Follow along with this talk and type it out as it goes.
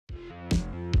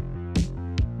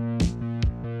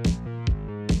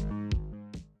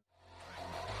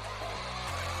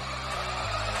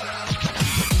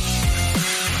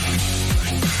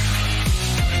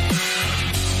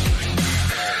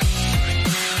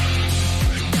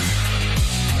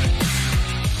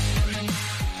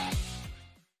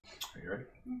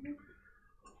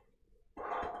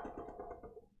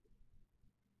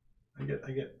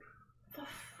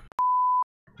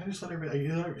I just let everybody.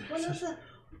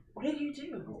 What did you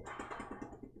do?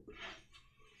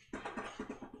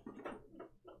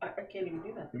 I can't even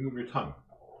do that. You move your tongue.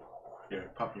 Yeah,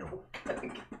 pop your.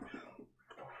 I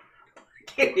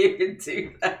can't even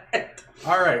do that.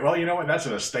 All right. Well, you know what? That's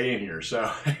gonna stay in here.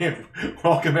 So,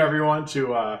 welcome everyone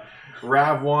to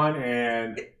Rav1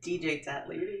 and DJ Tat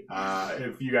Lady.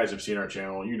 If you guys have seen our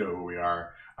channel, you know who we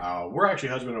are. We're actually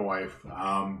husband and wife,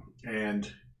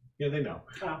 and yeah, they know.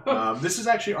 Oh. This is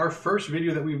actually our first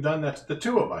video that we've done that's the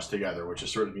two of us together, which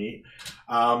is sort of neat.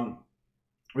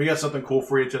 We got something cool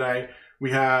for you today. We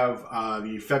have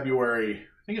the February,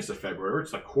 I think it's the February,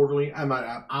 it's like quarterly. I'm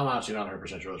honestly not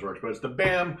 100% sure this works, but it's the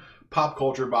BAM Pop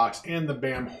Culture box and the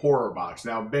BAM Horror box.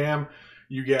 Now, BAM,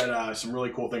 you get some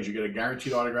really cool things. You get a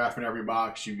guaranteed autograph in every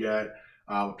box. You get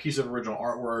a piece of original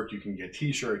artwork. You can get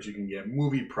t-shirts. You can get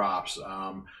movie props.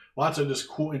 Lots of just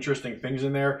cool, interesting things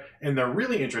in there. And the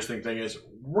really interesting thing is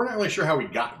we're not really sure how we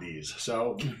got these.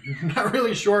 So not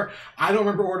really sure. I don't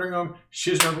remember ordering them.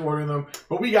 She doesn't remember ordering them.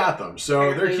 But we got them.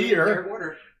 So they're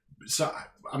here. So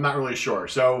I'm not really sure.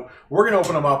 So we're going to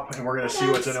open them up and we're going to see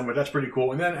what's in them. But that's pretty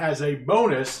cool. And then as a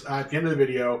bonus, at the end of the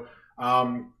video,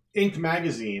 Inked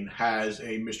Magazine has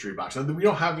a mystery box. Now, we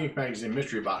don't have the Inked Magazine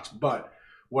mystery box, but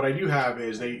what I do have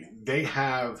is they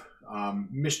have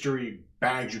mystery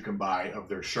bags you can buy of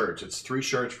their shirts. It's 3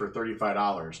 shirts for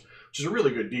 $35, which is a really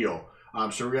good deal.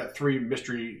 So we got 3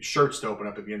 mystery shirts to open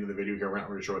up at the end of the video here. We're not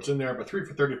really sure what's in there, but 3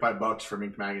 for $35 from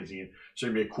Inked Magazine. So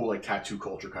it'd be a cool like tattoo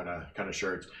culture kind of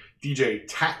shirts. DJ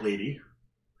Tat Lady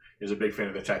is a big fan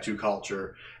of the tattoo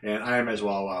culture, and I am as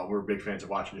well. We're big fans of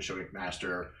watching the show Ink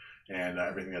Master and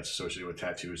everything that's associated with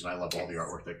tattoos, and I love all the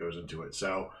artwork that goes into it.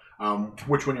 So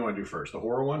which one do you want to do first? The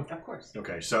horror one? Of course.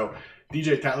 Okay, so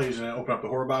DJ Tat Lady is going to open up the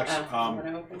horror box.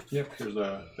 Yep, here's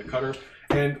the cutter.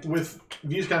 And with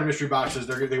these kind of mystery boxes,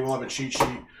 they will have a cheat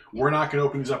sheet. We're not going to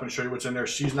open these up and show you what's in there.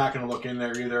 She's not going to look in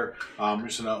there either. I'm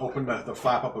just going to open the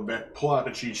flap up a bit, pull out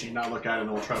the cheat sheet, not look at it, and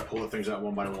then we'll try to pull the things out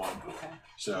one by one. Okay.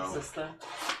 So is this the...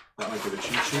 that might be the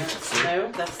cheat sheet.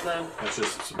 No, that's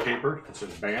just some paper that says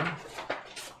BAM.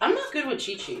 I'm not good with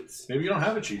cheat sheets. Maybe you don't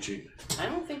have a cheat sheet. I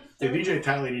don't think. The DJ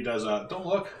Tat Lady does. Don't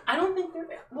look. I don't think they're.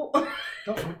 Well,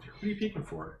 don't look. What are you peeking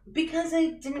for? Because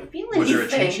I didn't feel anything. Was there a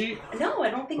cheat sheet? No,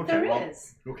 I don't think there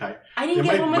is. Okay. I didn't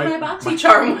get one with my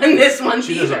BoxyCharm when this one.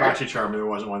 She does a BoxyCharm, and there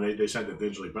wasn't one. They sent it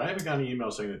digitally, but I haven't got any email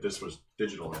saying that this was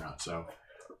digital or not. So,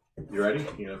 you ready?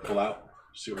 You gonna pull out?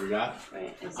 See what we got?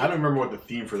 Right. I don't remember what the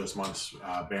theme for this month's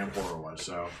BAM Horror was.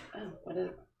 So. Oh,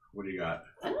 what do you got?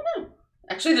 I don't know.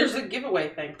 Actually, there's a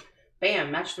giveaway thing.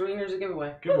 BAM, match 3 winners a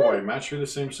giveaway. Giveaway, match 3 the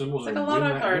same symbols like and win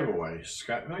that card. giveaway.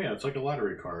 Oh yeah, it's like a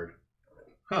lottery card.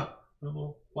 Huh, a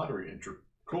little lottery entry.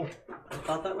 Cool. I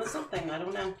thought that was something, I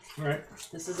don't know. Alright.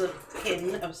 This is a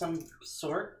pin of some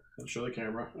sort. Let's show the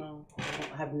camera. No,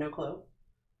 I have no clue.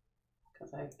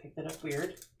 Because I picked it up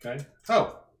weird. Okay.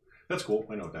 Oh, that's cool.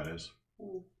 I know what that is.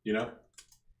 You know?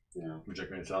 No. Would you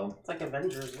like me to tell them? It's like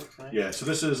Avengers, looks like. Yeah, so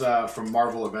this is from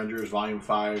Marvel Avengers Volume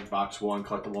 5, Box 1,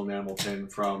 collectible enamel pin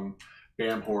from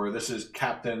BAM Horror. This is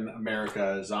Captain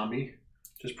America Zombie,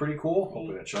 which is pretty cool.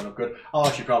 Hopefully that's showing up good. I'll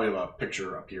actually probably have a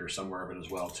picture up here somewhere of it as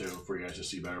well, too, for you guys to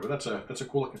see better. But that's a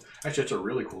cool looking, actually, it's a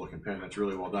really cool looking pin. That's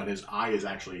really well done. His eye is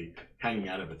actually hanging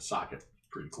out of its socket.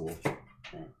 Pretty cool.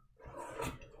 Okay.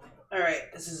 All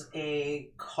right, this is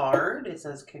a card. It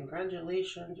says,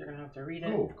 congratulations. You're going to have to read it.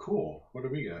 Oh, cool. What do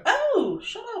we got? Oh,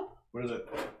 shut up. What is it?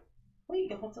 Wait,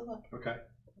 you'll have to look. Okay.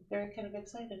 I'm very kind of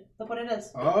excited. Look what it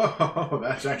is. Oh,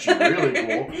 that's actually really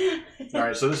cool. All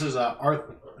right, so this is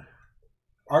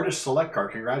Artist Select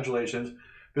card. Congratulations.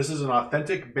 This is an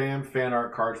authentic BAM fan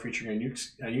art card featuring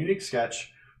a unique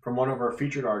sketch from one of our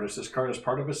featured artists. This card is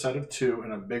part of a set of 2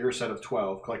 and a bigger set of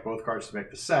 12. Collect both cards to make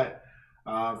the set.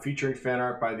 Featuring fan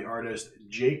art by the artist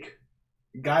Jake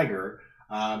Geiger.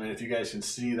 And if you guys can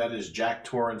see, that is Jack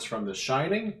Torrance from The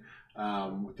Shining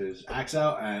with his axe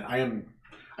out. And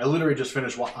I literally just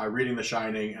finished reading The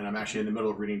Shining, and I'm actually in the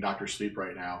middle of reading Dr. Sleep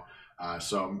right now.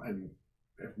 And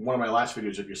one of my last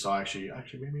videos, if you saw, actually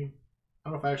maybe,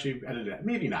 I don't know if I actually edited it.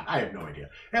 Maybe not. I have no idea.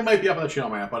 It might be up on the channel,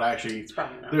 but actually,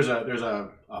 there's a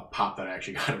pop that I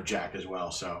actually got of Jack as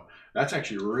well. So that's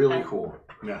actually really cool.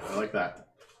 Yeah, I like that.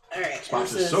 All right.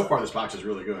 So far, this box is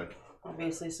really good.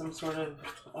 Obviously, some sort of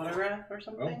autograph or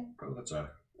something. Oh, that's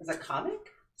Is that comic?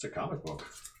 It's a comic book.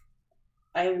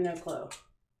 I have no clue.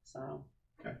 So.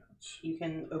 Okay. You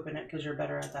can open it because you're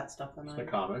better at that stuff than I am. It's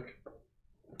the comic.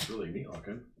 It's really neat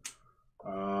looking.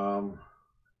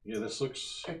 Yeah, this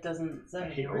looks. It doesn't say. I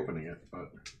hate opening it,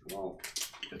 but well,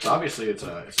 it's obviously it's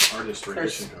an artist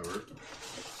rendition cover.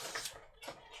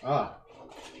 Ah.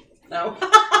 No.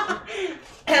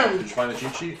 Did you find the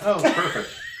cheat sheet? Oh, perfect.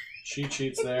 cheat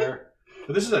sheets there.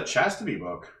 But this is a chastity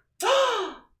book.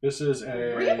 This is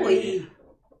a... Really?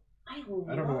 I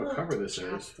don't know what cover this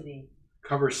chastity. is.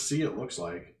 Cover C, it looks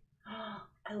like.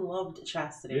 I loved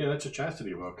chastity. Yeah, that's a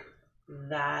chastity book.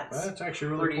 That's actually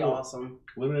really pretty cool. Awesome.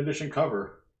 Limited edition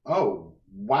cover. Oh,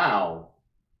 wow.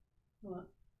 What?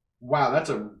 Wow, that's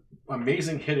an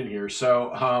amazing hit in here.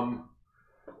 So,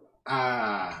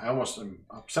 I almost am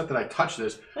upset that I touched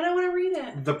this. But I want to read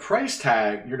it. The price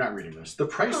tag, you're not reading this. The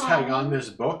price tag on this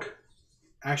book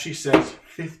actually says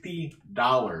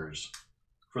 $50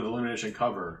 for the limited edition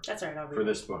cover. That's all right, I'll read for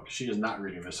this book. She is not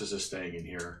reading this. This is staying in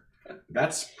here.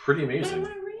 That's pretty amazing. I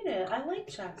want to read it. I like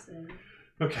chastity.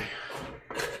 Okay.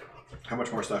 How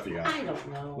much more stuff you got? I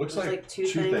don't know. Looks like two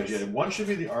things. Yeah, one should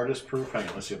be the artist proof. Hang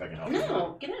on, let's see if I can help you.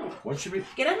 No, get out. One should be...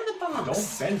 Get out of the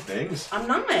box. Don't bend things. I'm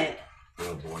not.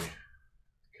 Oh, boy.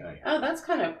 Okay. Oh, that's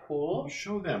kind of cool.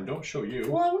 Show them. Don't show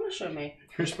you. Well, I want to show me.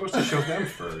 You're supposed to show them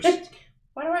first.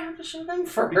 Why do I have to show them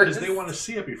first? Because they want to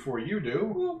see it before you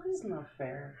do. Well, this is not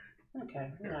fair.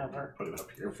 Okay, whatever. Put it up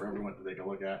here for everyone to take a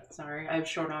look at. Sorry, I have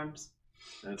short arms.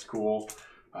 That's cool.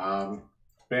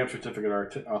 BAM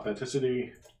certificate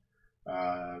authenticity.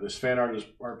 This fan art is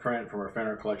art print from our fan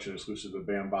art collection exclusive to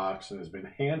BamBox and has been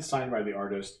hand signed by the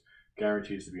artist.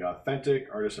 Guarantees to be authentic.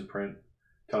 Artist and print.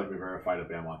 Technically verified at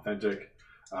BAM authentic.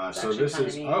 So this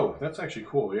is neat. Oh, that's actually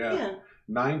cool. Yeah.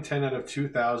 910 out of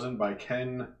 2000 by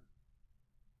Ken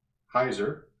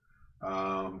Heiser.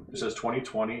 It says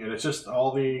 2020, and it's just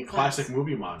all the classic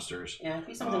movie monsters. Yeah, it'd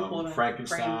be something cool.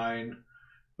 Frankenstein.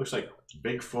 Looks like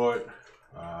Bigfoot.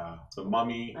 The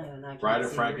Mummy. I don't know, Bride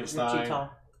of Frankenstein.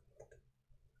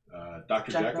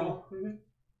 Dr. Jekyll. Mm-hmm.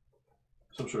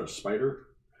 Some sort of spider.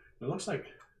 It looks like,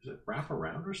 is it wrap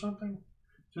around or something?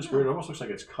 It's just weird. It almost looks like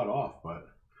it's cut off, but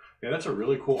yeah, that's a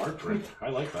really cool art print. I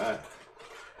like that.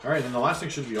 All right, then the last thing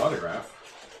should be autograph.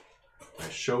 I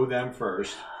show them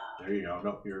first. There you go.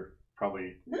 Nope, you're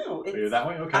probably... No, it's... Are you that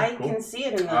way? Okay, cool. I can see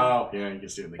it in the... Oh, yeah, you can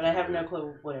see it in the camera. But I have no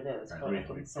clue what it is. All right,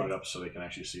 let me put it up so they can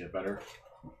actually see it better.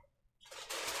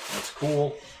 That's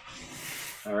cool.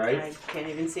 All right. I can't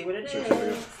even see what it is. Certificate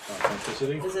of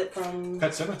authenticity. Is it from...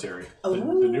 Pet Cemetery. Oh.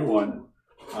 The new one.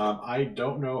 I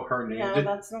don't know her name. No,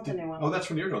 that's not the new one. Oh, that's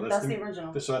from the original. That's the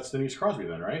original. So that's Denise Crosby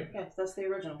then, right? Yes, that's the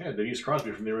original. Yeah, Denise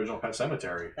Crosby from the original Pet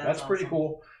Cemetery. That's awesome. Pretty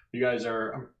cool. You guys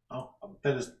are...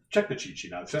 that is... Check the cheat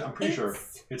sheet out. I'm pretty sure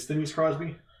it's Denise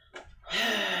Crosby.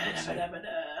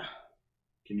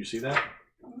 Can you see that?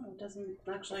 Oh, it doesn't...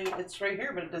 Actually, it's right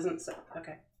here, but it doesn't say...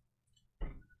 Okay.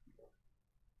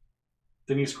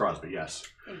 Denise Crosby, yes.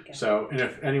 So, and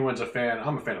if anyone's a fan,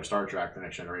 I'm a fan of Star Trek: The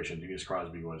Next Generation. Denise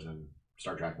Crosby was in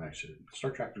Star Trek: The Next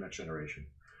Generation.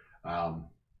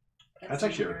 That's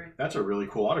actually that's a really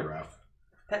cool autograph.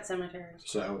 Pet Cemetery.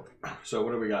 So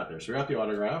what do we got there? So we got the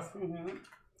autograph,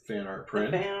 fan art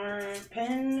print, the fan art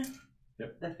pen,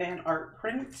 yep, the fan art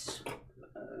print,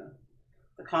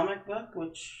 the comic book,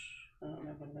 which I don't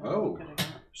know what I got.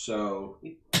 So.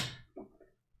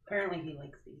 Apparently he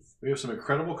likes these. We have some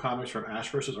incredible comics from Ash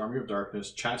vs. Army of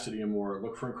Darkness, Chastity, and more.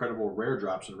 Look for incredible rare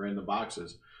drops in random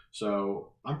boxes.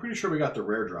 So I'm pretty sure we got the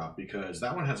rare drop because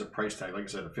that one has a price tag, like I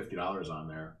said, of $50 on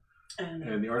there.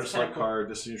 And the artist select card,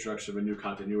 this is the introduction of a new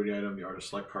continuity item. The artist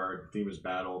select card, the theme is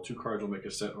battle. 2 cards will make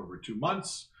a set over 2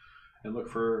 months. And look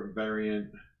for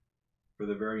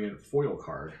the variant foil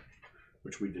card,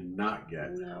 which we did not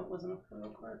get. No, it wasn't a foil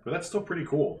card. But that's still pretty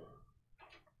cool.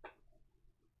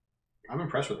 I'm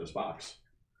impressed with this box.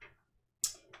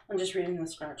 I'm just reading the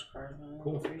scratch card.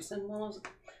 Cool. 3 symbols.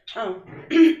 Oh,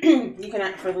 you can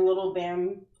act for the little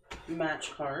BAM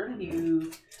match card.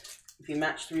 If you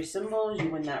match 3 symbols, you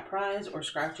win that prize, or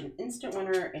scratch an instant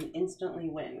winner and instantly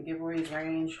win. Giveaways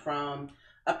range from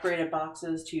upgraded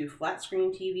boxes to flat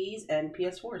screen TVs and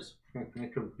PS4s. I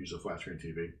could use a flat screen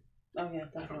TV. Oh yeah,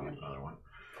 definitely. I don't need another one.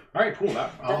 All right, cool.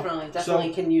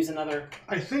 Definitely can use another.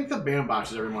 I think the BAM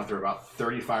boxes every month are about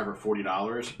 $35 or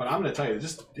 $40, but I'm going to tell you,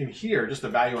 just in here, just the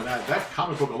value on that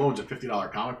comic book alone is a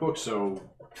 $50 comic book, so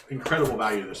incredible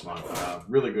value this month.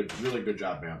 Really good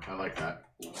job, BAM. I like that.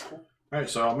 That's cool. All right,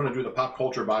 so I'm going to do the pop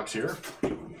culture box here.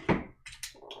 Okay.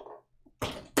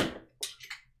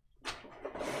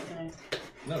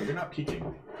 No, you're not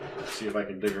peeking. Let's see if I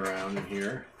can dig around in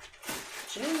here.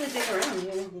 She didn't dig around. All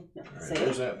right,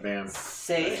 there's that BAM.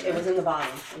 It was in the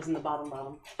bottom. It was in the bottom.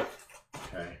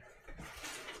 Okay.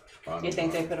 You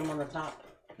think they put them on the top?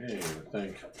 Yeah, you would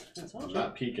think. I'm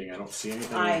not peeking. I don't see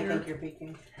anything in here. I think you're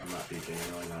peeking. I'm not peeking.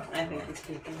 I'm really not. I think he's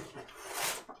peeking.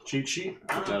 Cheat sheet.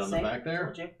 Put that on the back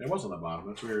there. It was on the bottom.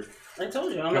 That's weird. I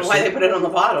told you. I don't know why they put it on the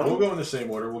bottom. We'll go in the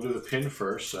same order. We'll do the pin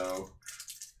first. So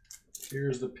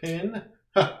here's the pin.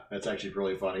 That's actually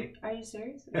really funny. Are you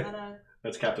serious? Is that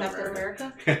That's Captain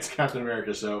America. It's Captain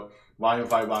America. So Volume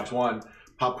 5, Box 1,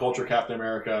 Pop Culture Captain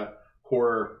America,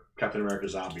 Horror Captain America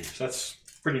Zombie. So that's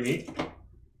pretty neat.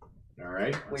 All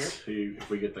right. Let's see if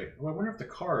we get the... Well, I wonder if the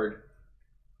card...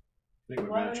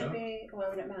 Why would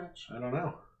it match? I don't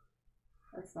know.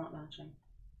 That's not matching.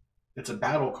 It's a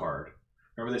battle card.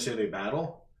 Remember they say they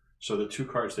battle? So the two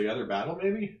cards together battle,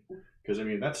 maybe? Because, I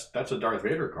mean, that's a Darth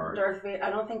Vader card. I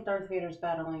don't think Darth Vader's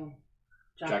battling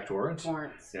Jack Torrance?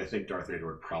 Torrance. Yeah, I think Darth Vader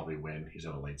would probably win. He's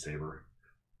got a lightsaber.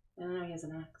 No, he has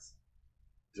an axe.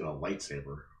 He's got a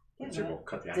lightsaber. Yeah, Lightsaber will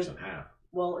cut the axe in half.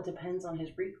 Well, it depends on his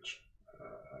reach.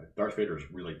 Darth Vader is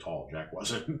really tall. Jack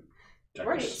wasn't. Jack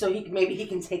right, so maybe he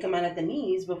can take him out at the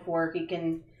knees before he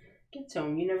can get to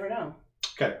him. You never know.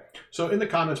 Okay, so in the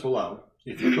comments below,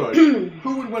 if you could,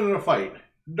 who would win in a fight?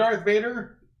 Darth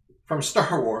Vader from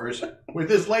Star Wars with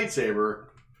his lightsaber,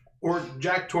 or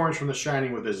Jack Torrance from The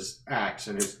Shining with his axe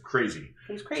and his crazy?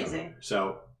 He's crazy.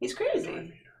 So he's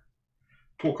crazy.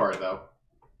 Cool card, though.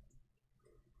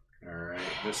 All right,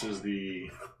 this is the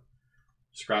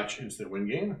Scratch Instant Win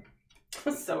game.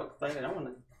 I'm so excited. I want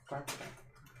to start with that.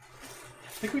 I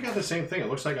think we got the same thing. It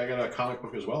looks like I got a comic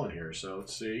book as well in here. So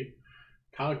let's see.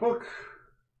 Comic book.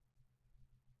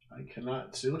 I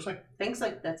cannot see. It looks like... Thinks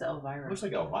like that's Elvira. Looks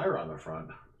like Elvira on the front.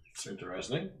 It's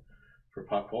interesting. For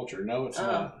pop culture. No, it's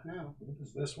not. No. What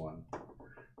is this one?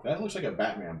 That looks like a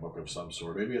Batman book of some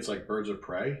sort. Maybe it's like Birds of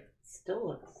Prey. Still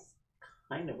looks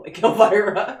kind of like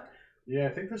Elvira. Yeah, I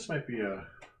think this might be a...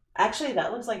 Actually,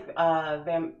 that looks like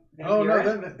Vampira. Oh, no,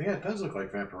 yeah, it does look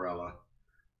like Vampirella.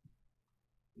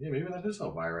 Yeah, maybe that is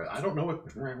Elvira. I don't know what...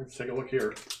 All right, let's take a look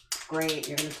here. Great,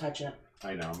 you're going to touch it.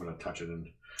 I know, I'm going to touch it and...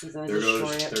 He's going to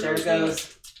destroy it. There it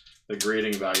goes. The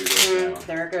grading value goes down.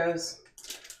 There it goes.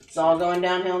 It's all going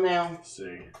downhill now. Let's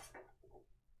see.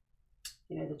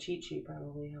 You know, the cheat sheet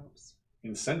probably helps.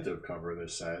 Incentive cover,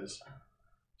 this says.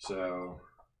 So...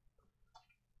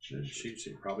 Cheat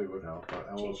sheet probably would help, but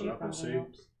I'll open up and see.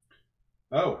 Helps.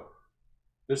 Oh,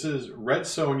 this is Red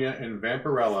Sonja and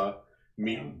Vampirella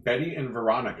meet Betty and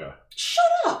Veronica. Shut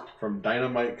up! From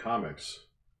Dynamite Comics.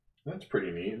 That's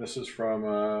pretty neat. This is from,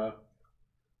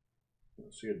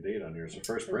 let's see a date on here. It's the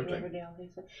first printing.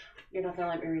 You're not going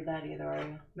to let me read that either, are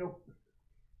you? Nope.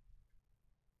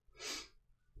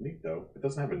 Neat though. It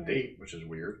doesn't have a date, which is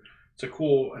weird.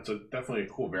 It's definitely a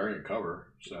cool variant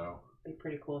cover, so. It'd be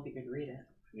pretty cool if you could read it.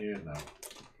 Yeah, no.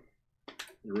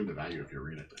 You read the value if you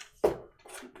read it.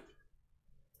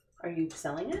 Are you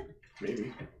selling it?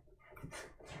 Maybe.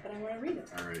 But I want to read it.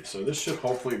 All right, so this should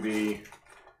hopefully be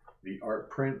the art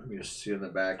print. Let me just see in the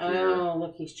back here. Oh,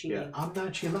 look, he's cheating. Yeah, I'm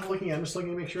not cheating. I'm not looking. I'm just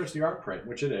looking to make sure it's the art print,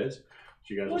 which it is. So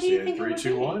you guys will see it in 3,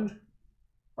 2, 1.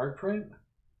 Art print.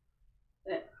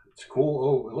 It's cool.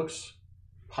 Oh, it looks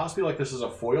possibly like this is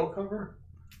a foil cover.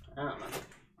 I don't know.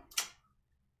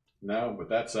 No, but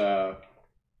that's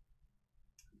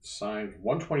signed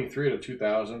 123 of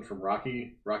 2000 from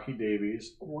Rocky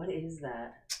Davies. What is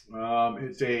that?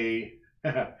 It's a...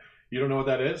 You don't know what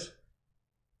that is?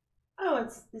 Oh,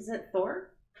 is it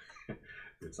Thor?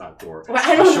 It's not Thor. Well,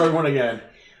 I'll show you one again.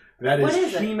 That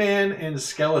is He-Man and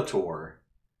Skeletor.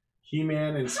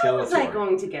 He-Man and Skeletor. How was I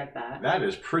going to get that? That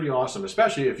is pretty awesome,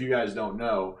 especially if you guys don't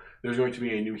know. There's going to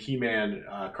be a new He-Man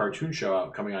cartoon show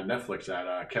out coming on Netflix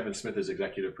that Kevin Smith is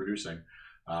executive producing.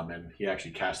 And he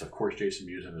actually cast, of course, Jason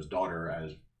Mewes and his daughter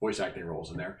as voice acting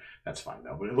roles in there. That's fine,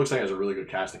 though. But it looks like it has a really good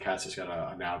cast. The cast just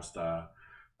got announced. I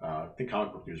think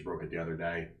Comic Book News broke it the other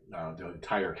day. The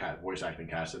entire voice acting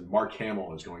cast. And Mark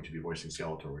Hamill is going to be voicing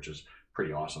Skeletor, which is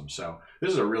pretty awesome. So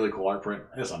this is a really cool art print.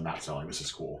 This I'm not selling. This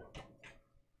is cool.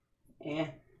 Yeah.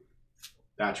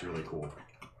 That's really cool.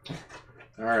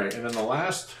 All right, and then the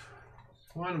last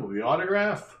one will be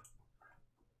autograph.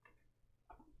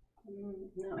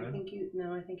 No, I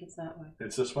think it's that way.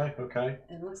 It's this way? Okay.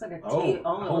 It looks like a table.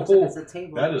 Oh, it looks like it's a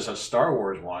table. That is a Star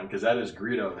Wars one, because that is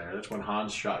Greedo there. That's when Han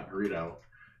shot Greedo.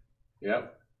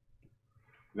 Yep.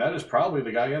 That is probably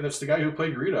the guy, yeah, that's the guy who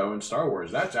played Greedo in Star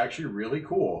Wars. That's actually really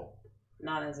cool.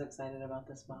 Not as excited about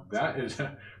this box. That is,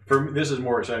 for me, this is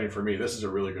more exciting for me. This is a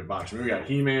really good box. I mean, we got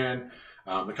He-Man,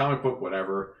 the comic book,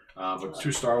 whatever. But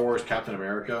 2 Star Wars, Captain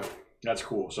America. That's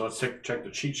cool. So let's check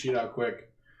the cheat sheet out quick.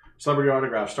 Celebrity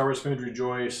autograph, Star Wars fan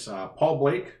Joyce, Paul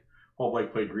Blake. Paul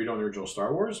Blake played Greedo in the original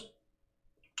Star Wars.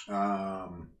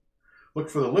 Look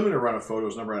for the limited run of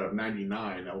photos, number out of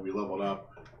 99. That will be leveled up.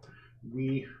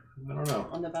 I don't know.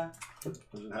 On the back. Does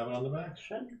it have it on the back?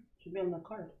 Should be on the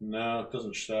card. No, it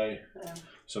doesn't say. Yeah.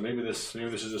 So maybe this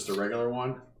is just a regular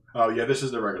one. Oh yeah, this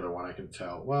is the regular one. I can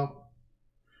tell. Well,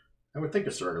 I would think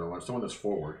it's the regular one. It's the one that's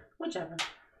forward. Whichever.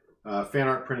 Fan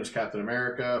art print is Captain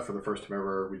America. For the first time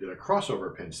ever, we did a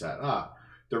crossover pin set.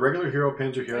 The regular hero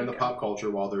pins are here in the pop culture,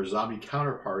 while their zombie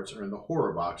counterparts are in the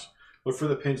horror box. Look for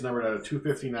the pins numbered out of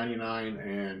 250, 99,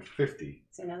 and 50.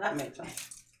 See, now that makes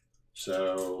sense.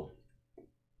 So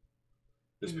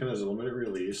this pin is a limited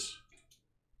release.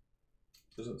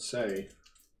 Doesn't say.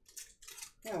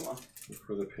 Yeah, well. Look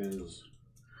for the pins.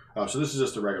 Oh, so this is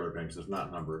just a regular pin because it's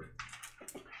not numbered.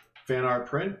 Fan art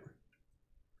print.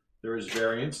 There is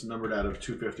variants numbered out of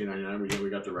 250, 99. We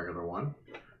got the regular one.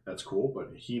 That's cool.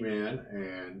 But He-Man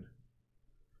and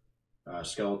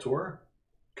Skeletor.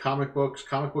 Comic books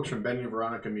from Benny and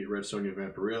Veronica meet Red Sonja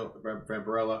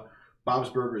Vampirella. Bob's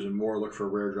Burgers and more. Look for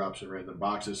rare drops in random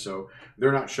boxes. So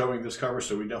they're not showing this cover,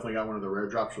 so we definitely got one of the rare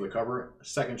drops for the cover.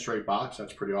 Second straight box.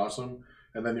 That's pretty awesome.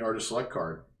 And then the artist select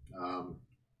card.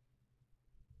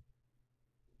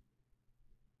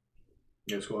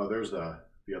 Yeah, it's cool. Oh, there's the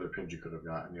other pins you could have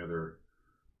gotten. The other,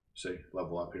 say,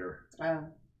 level up here. Oh.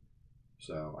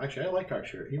 So actually, I like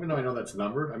even though I know that's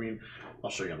numbered. I mean,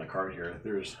 I'll show you on the card here.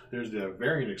 There's the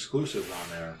variant exclusives on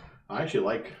there. I actually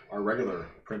like our regular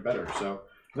print better. So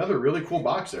another really cool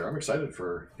box there. I'm excited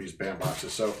for these BamBoxes.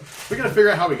 So we're gonna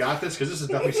figure out how we got this because this is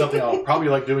definitely something I'll probably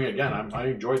like doing again. I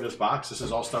enjoyed this box. This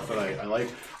is all stuff that I like.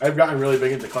 I've gotten really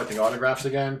big into collecting autographs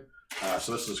again.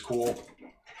 So this is cool.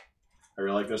 I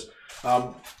really like this.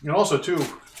 And also too,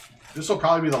 this will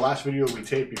probably be the last video we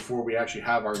tape before we actually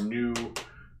have our new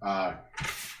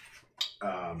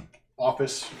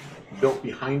office built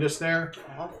behind us there.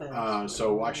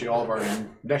 So actually all of our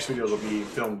next videos will be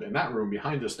filmed in that room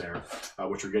behind us there,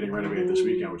 which we're getting renovated this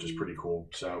weekend, which is pretty cool.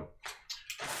 So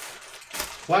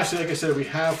lastly, like I said, we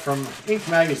have from Ink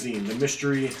Magazine, the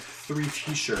Mystery 3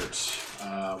 t-shirts.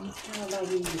 I'm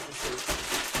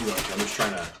just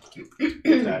trying to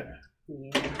get that.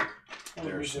 Yeah.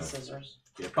 There's the scissors.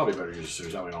 Yeah, probably better use the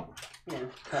scissors. That way we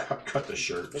don't cut the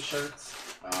shirts. The shirts.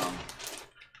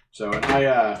 So, and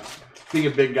I, being a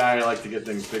big guy, I like to get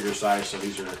things bigger size. So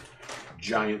these are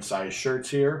giant size shirts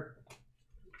here.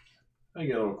 I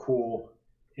get a little cool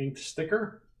inked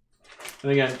sticker.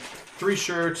 And again, 3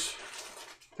 shirts,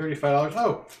 $35.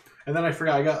 Oh, and then I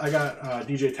forgot. I got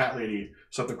DJ Tat Lady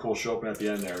something cool show up at the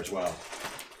end there as well.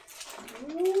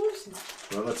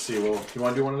 Well, let's see. Well, you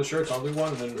want to do one of the shirts? I'll do one,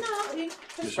 and then no, you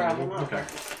just grab one. Okay.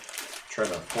 Try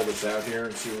to pull this out here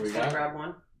and see what we got. Grab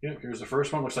one. Yeah, here's the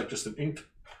first one. Looks like just an inked,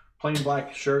 plain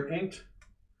black shirt, inked.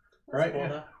 All right, cool,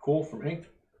 yeah, cool from Inked.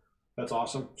 That's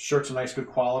awesome. Shirt's a nice, good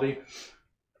quality.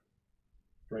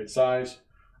 Right size.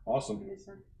 Awesome.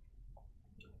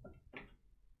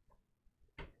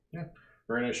 Yeah,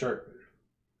 very nice shirt.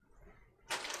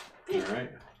 Yeah. All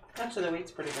right. Actually, the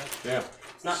weight's pretty good. Yeah.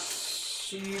 It's not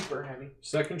super heavy.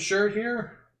 Second shirt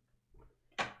here.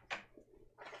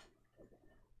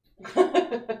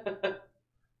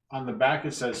 On the back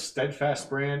it says Steadfast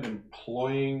brand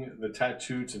employing the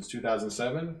tattooed since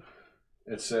 2007.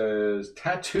 It says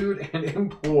tattooed and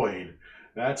employed.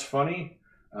 That's funny.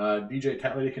 DJ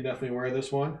Tat Lady can definitely wear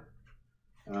this one.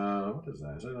 What is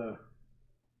that? Is that a...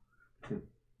 I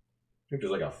think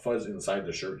there's like a fuzz inside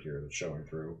the shirt here that's showing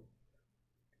through.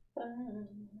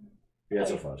 Yeah,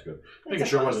 it's a fuzz. Good. Making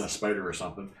sure it wasn't a spider or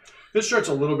something. This shirt's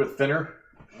a little bit thinner,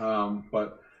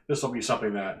 but this will be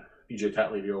something that DJ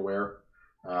Tat Lady will wear.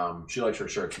 She likes her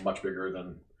shirts much bigger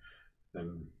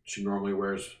than she normally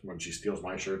wears. When she steals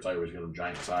my shirts, I always get them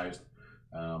giant sized.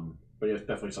 But yeah, it's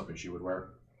definitely something she would wear.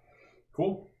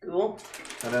 Cool. Cool.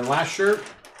 And then last shirt.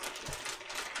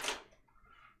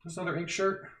 This another ink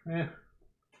shirt. Yeah.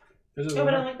 Yeah,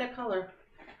 but I like that color.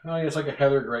 Oh yeah, it's like a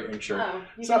heather gray ink shirt. Oh,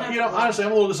 so honestly,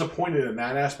 I'm a little disappointed in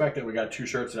that aspect that we got 2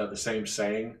 shirts that have the same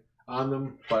saying on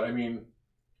them. But I mean,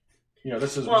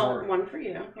 this is more. One for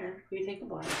you. Here, you take the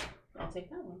black. I'll take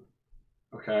that one.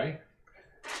 Okay.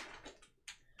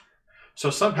 So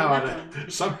somehow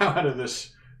out of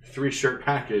this 3-shirt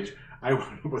package, I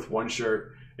wound up with 1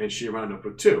 shirt and she wound up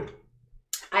with 2.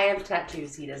 I have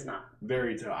tattoos. He does not.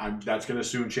 That's going to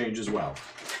soon change as well.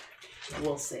 So,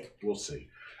 we'll see. We'll see.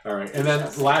 All right, and then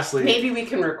lastly, maybe we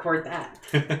can record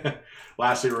that.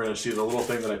 Lastly, we're going to see the little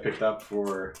thing that I picked up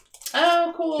for.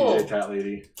 Oh, cool! DJ Tat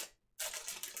Lady.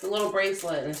 The little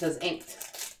bracelet, and it says Inked.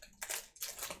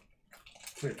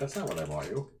 Wait, that's not what I bought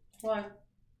you. Why?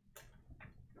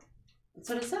 That's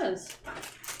what it says.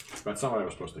 That's not what I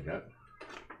was supposed to get.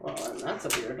 Well, that's a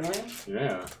weird one.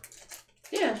 Yeah.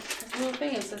 Yeah, it's a little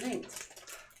thing. It says Inked.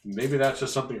 Maybe that's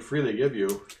just something free they give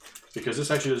you. Because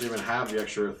this actually doesn't even have the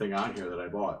extra thing on here that I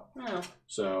bought. Oh.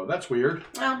 So that's weird.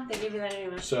 Well, they give you that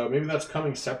anyway. So maybe that's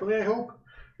coming separately, I hope.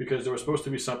 Because there was supposed to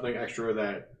be something extra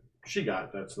that she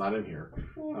got that's not in here.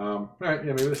 All right,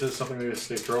 yeah, maybe this is something they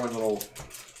throw in little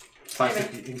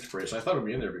plastic ink sprays. I thought it would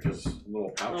be in there because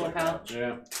little pouch like that.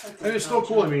 Yeah. And it's still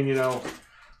cool. I mean,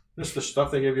 Just the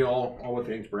stuff they give you all with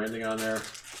the Inks branding on there.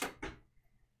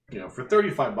 You know, for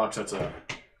 $35,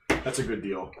 that's a good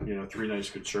deal. You know, 3 nice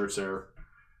good shirts there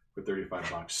for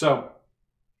 $35. So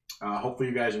hopefully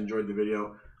you guys enjoyed the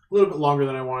video. A little bit longer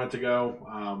than I wanted to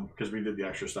go because we did the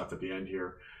extra stuff at the end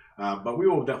here. But we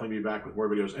will definitely be back with more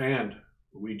videos. And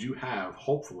we do have,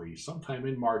 hopefully, sometime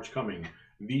in March coming,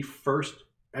 the first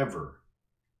ever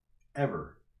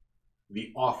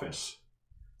The Office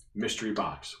mystery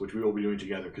box, which we will be doing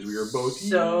together because we are both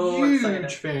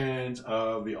huge fans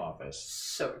of The Office.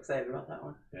 So excited about that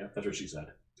one. Yeah, that's what she said.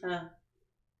 No,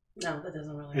 that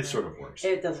doesn't really work. It sort of works.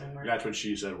 It doesn't work. That's what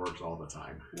she said works all the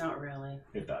time. Not really.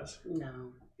 It does.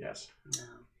 No. Yes.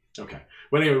 No. Okay.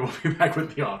 But anyway, we'll be back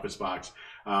with The Office box.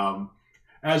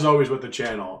 As always with the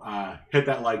channel, hit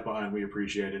that like button. We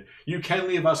appreciate it. You can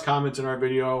leave us comments in our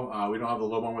video. We don't have the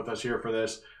little one with us here for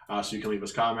this, so you can leave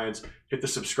us comments. Hit the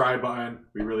subscribe button.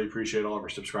 We really appreciate all of our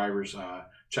subscribers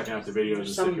checking out the videos and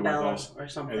sticking with us. Or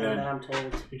something and then, that I'm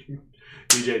told.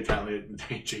 DJ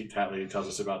Tatley tells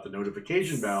us about the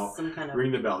notification bell. Some kind of...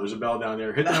 Ring the bell. There's a bell down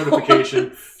there. Hit the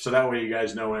notification so that way you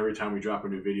guys know every time we drop a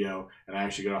new video, and I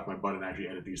actually get off my butt and actually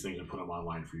edit these things and put them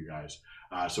online for you guys.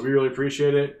 So we really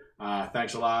appreciate it.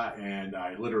 Thanks a lot, and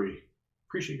I literally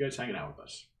appreciate you guys hanging out with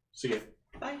us. See ya.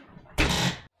 Bye.